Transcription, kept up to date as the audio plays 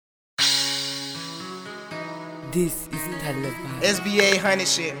This is Talibanz. SBA 100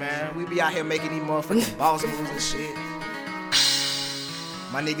 shit, man. We be out here making these motherfucking boss moves and shit.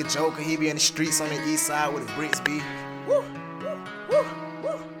 My nigga Joker, he be in the streets on the east side with the bricks be. Woo, woo, woo, woo,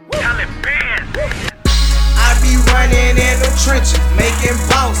 woo. Talibanz. I be running in them trenches, making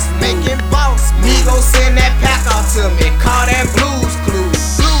boss. Me go send that pack out to me, call that Blues Clues.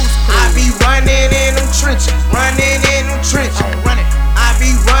 I be running in them trenches, I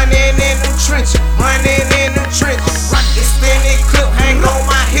be running in them trenches, Extended clip hang on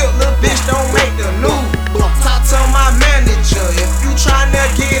my hip, little bitch don't make the news. Talk to my manager if you tryna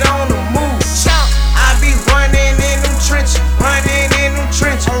get on the move. I be running in them trenches, I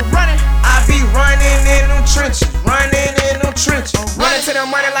be running in them trenches, Running to the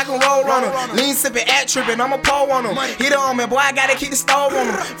money like a roll runner. Lean sippin', at trippin', I'ma pull on them. Hit on me, boy, I gotta keep the stove on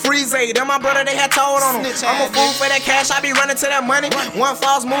them. Freeze aid, them my brother, they had told on them. I'm a fool for that cash, I be running to that money. One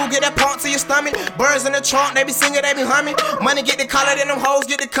false move, get that pump to your stomach. Birds in the trunk, they be singing, they be humming. Money get the collar, then them hoes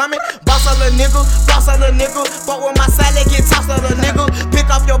get the coming. Boss a little nigga, Fuck with my salad, get tossed a little nigga. Pick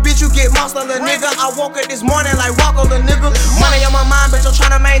off your bitch, you get mossed a little nigga. I woke up this morning like Walker, little nigga. Money on my mind, bitch, I'm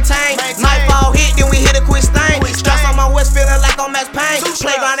tryna maintain. Nightfall hit, then we hit a quick stain. Stress on my wrist, feeling like I'm Max Payne.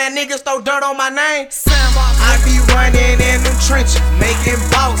 Playground that niggas throw dirt on my name. I be running in them trenches, making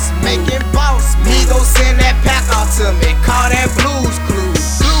boss. Me go send that pack out to me, call that Blues Clues.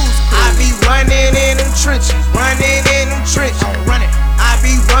 I be running in them trenches, I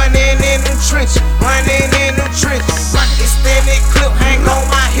be running in them trenches, Extended clip hang on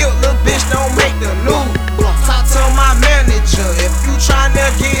my hip, little bitch don't make the news. Talk to my manager if you tryna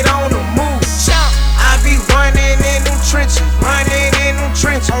get on the move. I be running in them trenches, I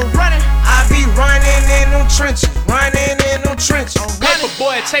be running in them trenches, Paper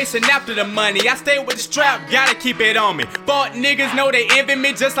boy chasing after the money. I stay with the strap, gotta keep it on me. Fuck niggas know they envy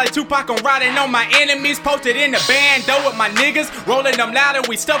me, just like Tupac. I'm riding on my enemies. Posted in the bando with my niggas, rolling them louder.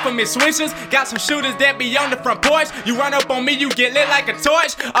 We stuff them in switches. Got some shooters that be on the front porch. You run up on me, you get lit like a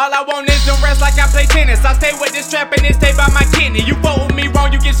torch. All I want is them rest like I play tennis. I stay with this strap and it stay by my kidney. You fuck with me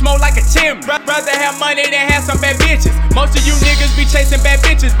wrong, you get smoked like a chimney. Rather have money than have some bad bitches. Most of you niggas be chasing bad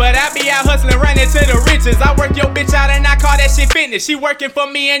bitches, but I be out hustling, running to the riches. I work your bitch out and I call that shit fitness. She working for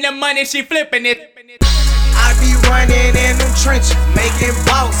me and the money, she flipping it. I be running in them trenches, making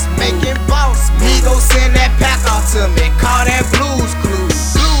boss. Me go send that pack out to me, call that Blues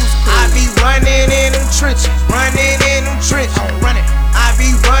Clues. I be running in them trenches, I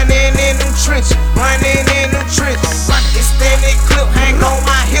be running in them trenches, Extended clip hang on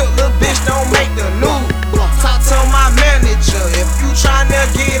my hip, little bitch don't make the news. Talk to my manager if you tryna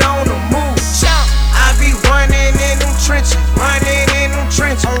get on the move. I be running in them trenches, I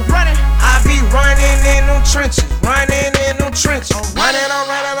be running in them trenches,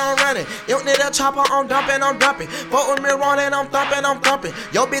 I'm running. Empty the chopper, I'm dumping. Fuck with me running, I'm thumping.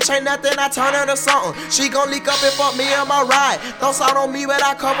 Yo bitch ain't nothing, I turn her to something. She gon' leak up and fuck me in my ride. Throw salt on me, but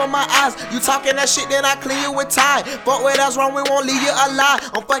I cover my eyes. You talking that shit, then I clean you with Tide. Fuck with us wrong, we won't leave you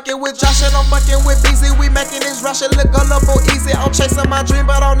alive. I'm fucking with Josh and I'm fucking with Beezy. We making this rush and look gullible easy. I'm chasing my dream,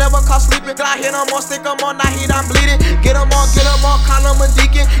 but I'll never call sleeping. Glide hit 'em on, stick 'em on, now heat, I'm bleeding. Get 'em on, call 'em a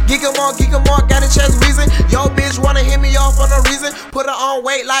deacon. Geek 'em on, got a chest reason. Yo bitch wanna hit me off for no reason. Put her on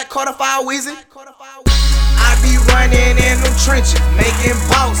weight like quarter-file Weezy. I be running in them trenches, making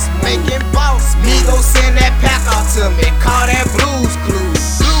boss. Me go send that pack out to me, call that Blues Clues.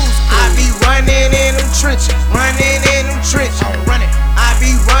 I be running in them trenches, I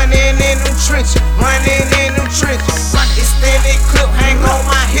be running in them trenches, Extended clip hang on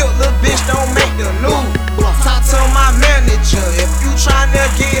my hip, little bitch don't make the news. Talk to my manager if you tryna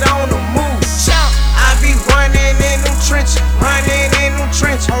get on the move. I be running in them trenches,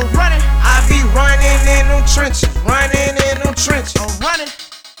 I be running in them trenches,